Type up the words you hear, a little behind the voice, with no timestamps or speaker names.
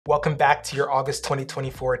Welcome back to your August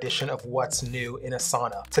 2024 edition of What's New in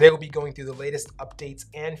Asana. Today we'll be going through the latest updates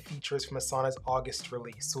and features from Asana's August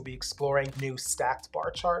release. We'll be exploring new stacked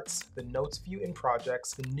bar charts, the notes view in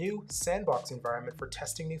projects, the new Sandbox environment for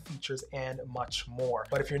testing new features, and much more.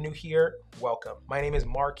 But if you're new here, welcome. My name is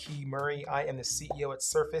Marquis Murray. I am the CEO at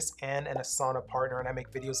Surface and an Asana partner, and I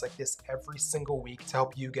make videos like this every single week to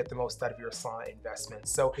help you get the most out of your Asana investment.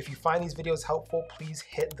 So if you find these videos helpful, please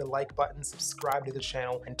hit the like button, subscribe to the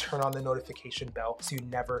channel, and turn on the notification bell so you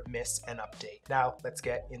never miss an update. Now let's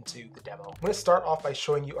get into the demo. I'm going to start off by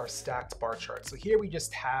showing you our stacked bar chart. So here we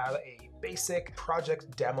just have a basic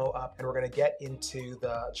project demo up, and we're going to get into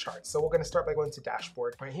the chart. So we're going to start by going to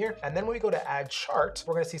dashboard right here, and then when we go to add chart,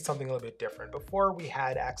 we're going to see something a little bit different. Before we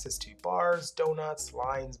had access to bars, donuts,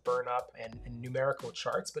 lines, burn up, and numerical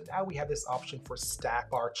charts, but now we have this option for stack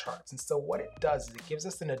bar charts. And so what it does is it gives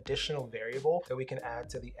us an additional variable that we can add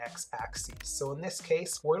to the x-axis. So in this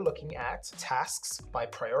case, we're looking at tasks by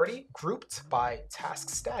priority, grouped by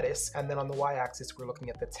task status, and then on the y-axis, we're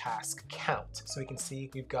looking at the task count. So we can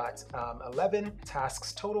see we've got 11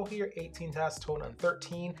 tasks total here, 18 tasks total, and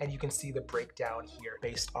 13, and you can see the breakdown here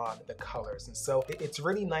based on the colors. And so it's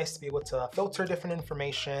really nice to be able to filter different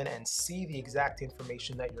information and see the exact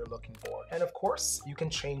information that you're looking for. And of course, you can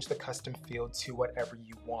change the custom field to whatever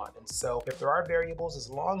you want. And so if there are variables, as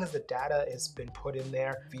long as the data has been put in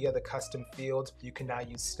there via the custom field, you can now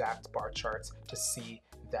use stacked bar charts to see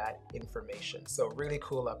that information. So really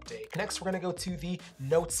cool update. Next, we're going to go to the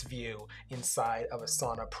notes view inside of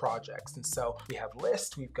Asana projects. And so we have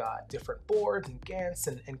lists, we've got different boards and Gantt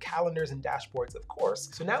and calendars and dashboards, of course.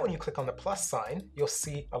 So now when you click on the plus sign, you'll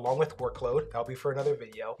see, along with workload, that'll be for another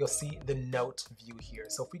video, you'll see the note view here.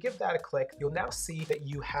 So if we give that a click, you'll now see that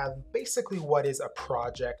you have basically what is a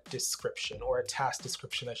project description, or a task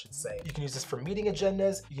description, I should say. You can use this for meeting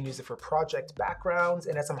agendas, you can use it for project backgrounds,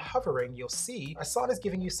 and as I'm hovering, you'll see Asana is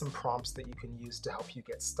giving you some prompts that you can use to help you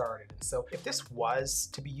get started. And so if this was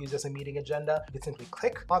to be used as a meeting agenda, you can simply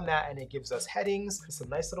click on that and it gives us headings, some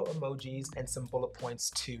nice little emojis, and some bullet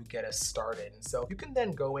points to get us started. And so you can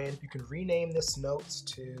then go in, you can rename this notes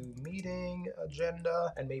to meeting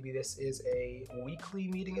agenda, and maybe this is a weekly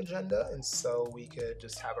meeting agenda. And so we could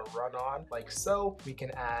just have a run on like so. We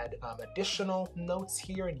can add additional notes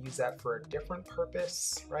here and use that for a different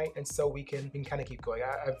purpose, right? And so we can kind of keep going.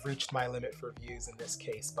 I've reached my limit for views in this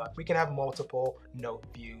case, but we can have multiple note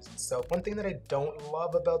views. And so one thing that I don't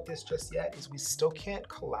love about this just yet is we still can't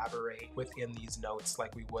collaborate within these notes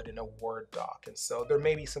like we would in a Word doc. And so there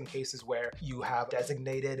may be some cases where you have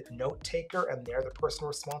designated note taker and they're the person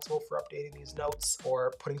responsible for updating these notes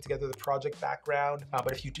or putting together the project background.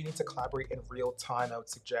 But if you do need to collaborate in real time, I would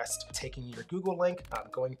suggest taking your Google link,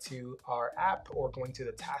 going to our app, or going to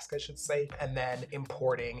the task, I should say, and then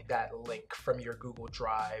importing that link from your Google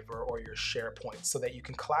Drive or your SharePoint so that you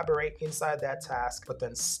can collaborate inside that task, but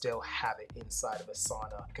then still have it inside of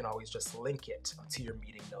Asana. You can always just link it to your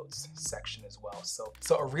meeting notes section as well. So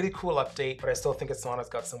a really cool update, but I still think Asana's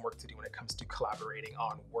got some work to do when it comes to collaborating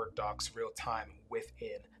on Word docs real time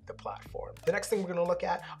within the platform. The next thing we're going to look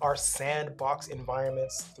at are sandbox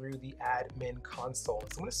environments through the admin console. So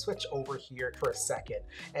I'm going to switch over here for a second.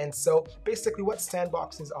 And so basically what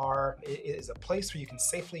sandboxes are is a place where you can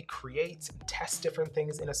safely create and test different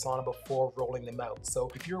things in Asana before rolling them out. So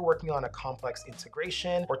if you're working on a complex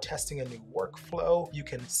integration or testing a new workflow, you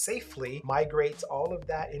can safely migrate all of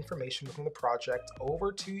that information within the project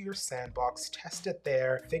over to your sandbox, test it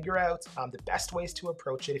there, figure out the best ways to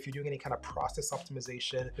approach it. If you're doing any kind of process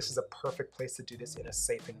optimization, this is a perfect place to do this in a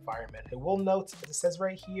safe environment. I will note, as it says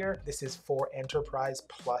right here, this is for Enterprise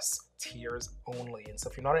Plus tiers only. And so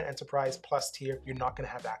if you're not an Enterprise Plus tier, you're not going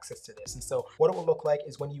to have access to this. And so what it will look like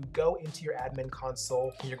is when you go into your admin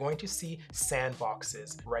console, you're going to see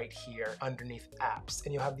sandboxes right here underneath apps,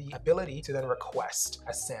 and you'll have the ability to then request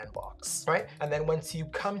a sandbox, right? And then once you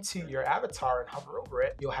come to your avatar and hover over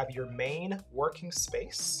it, you'll have your main working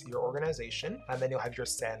space, your organization, and then you'll have your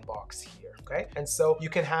sandbox here, okay? And so you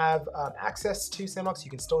can have access to sandbox. You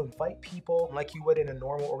can still invite people like you would in a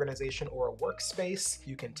normal organization or a workspace.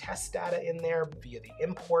 You can test data in there via the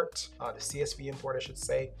import, the CSV import, I should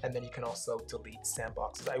say, and then you can also delete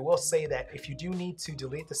sandboxes. I will say that if you do need to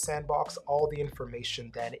delete the sandbox, all the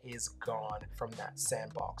information then is gone from that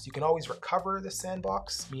sandbox. You can always recover the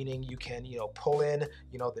sandbox, meaning you can, pull in,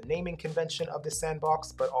 the naming convention of the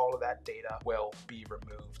sandbox, but all of that data will be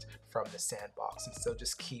removed from the Sandbox. And so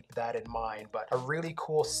just keep that in mind. But a really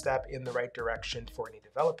cool step in the right direction for any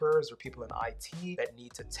developers or people in IT that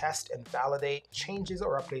need to test and validate changes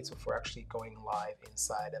or updates before actually going live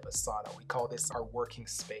inside of Asana. We call this our working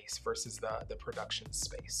space versus the production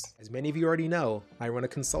space. As many of you already know, I run a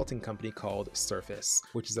consulting company called Surface,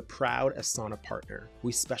 which is a proud Asana partner.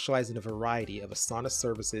 We specialize in a variety of Asana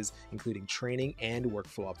services, including training and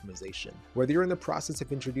workflow optimization. Whether you're in the process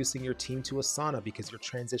of introducing your team to Asana because you're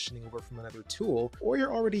transitioning over from another tool, or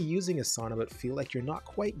you're already using Asana but feel like you're not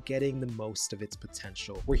quite getting the most of its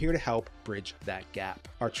potential, we're here to help bridge that gap.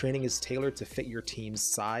 Our training is tailored to fit your team's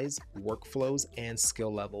size, workflows, and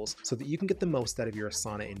skill levels so that you can get the most out of your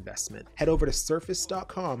Asana investment. Head over to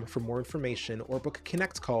surface.com for more information or book a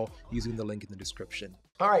Connect call using the link in the description.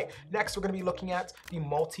 All right, next we're going to be looking at the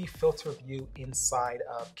multi-filter view inside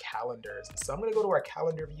of calendars. So I'm going to go to our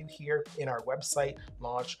calendar view here in our website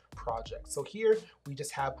launch project. So here we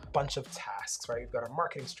just have a bunch of tasks, right? We've got our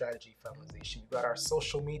marketing strategy finalization, we've got our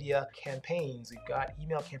social media campaigns, we've got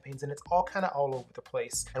email campaigns, and it's all kind of all over the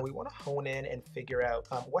place. And we want to hone in and figure out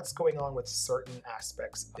what's going on with certain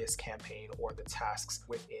aspects of this campaign or the tasks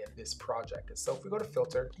within this project. And so if we go to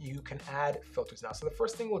filter, you can add filters now. So the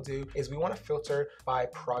first thing we'll do is we want to filter by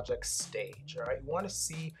project stage. All right, we want to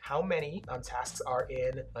see how many tasks are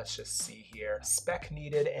in, let's just see here, spec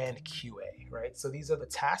needed and QA, right? So these are the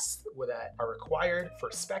tasks that are required for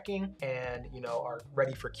speccing and are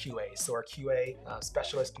ready for QA. So our QA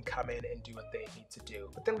specialist can come in and do what they need to do.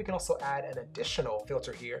 But then we can also add an additional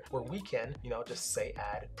filter here where we can just say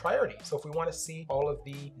add priority. So if we want to see all of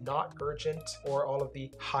the not urgent or all of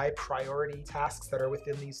the high priority tasks that are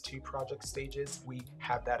within these two project stages, we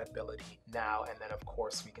have that ability now. And then of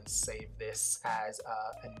course we can save this as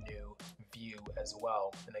a new view as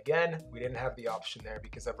well. And again, we didn't have the option there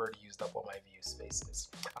because I've already used up all my view spaces.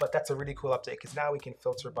 But that's a really cool update because now we can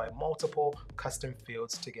filter by multiple custom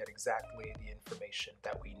fields to get exactly the information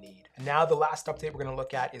that we need. And now the last update we're going to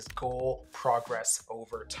look at is goal progress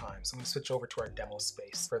over time. So I'm going to switch over to our demo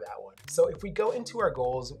space for that one. So if we go into our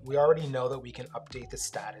goals, we already know that we can update the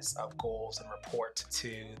status of goals and report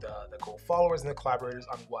to the goal followers and the collaborators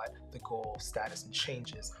on what the goal status and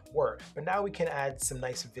changes were. But now we can add some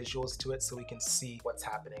nice visuals to it so we can see what's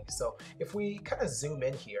happening. So if we kind of zoom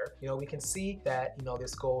in here, we can see that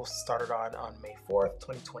this goal started on May 4th,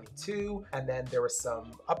 2022, and then there were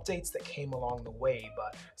some updates that came along the way.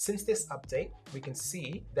 But since this update, we can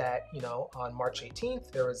see that on March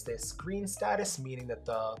 18th there was this green status, meaning that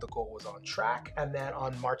the goal was on track, and then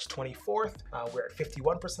on March 24th we're at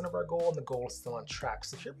 51% of our goal and the goal is still on track.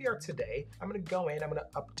 So here we are today. I'm going to go in, I'm going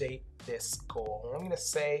to update this goal. I'm going to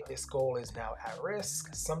say this goal is now at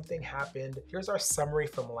risk. Something happened. Here's our summary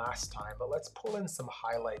from last time, but let's pull in some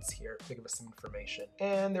highlights here to give us some information.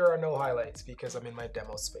 And there are no highlights because I'm in my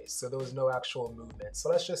demo space, so there was no actual movement. So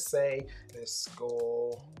let's just say this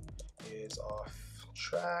goal is off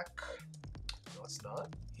track. No, it's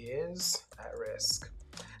not. Is at risk.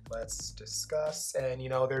 Let's discuss, and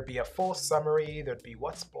there'd be a full summary, there'd be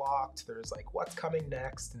what's blocked, there's like what's coming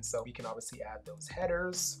next, and so we can obviously add those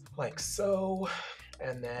headers like so,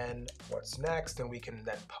 and then what's next, and we can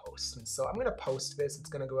then post. And so I'm going to post this. It's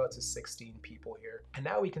going to go out to 16 people here, and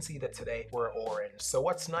now we can see that today we're orange. So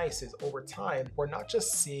what's nice is over time we're not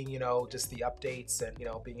just seeing just the updates and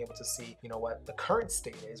being able to see what the current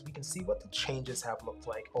state is. We can see what the changes have looked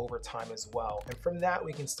like over time as well, and from that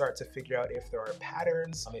we can start to figure out if there are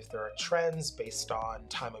patterns, if there are trends based on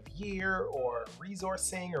time of year or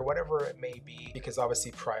resourcing or whatever it may be, because obviously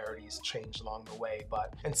priorities change along the way.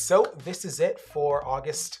 And so this is it for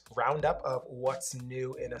August roundup of what's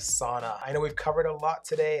new in Asana. I know we've covered a lot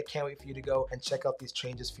today. I can't wait for you to go and check out these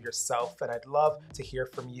changes for yourself, and I'd love to hear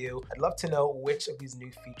from you. I'd love to know which of these new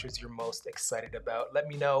features you're most excited about. Let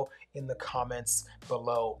me know in the comments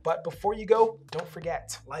below. But before you go, don't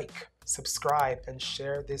forget, like, subscribe, and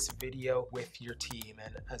share this video with your team.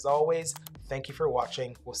 And as always, thank you for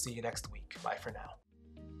watching. We'll see you next week. Bye for now.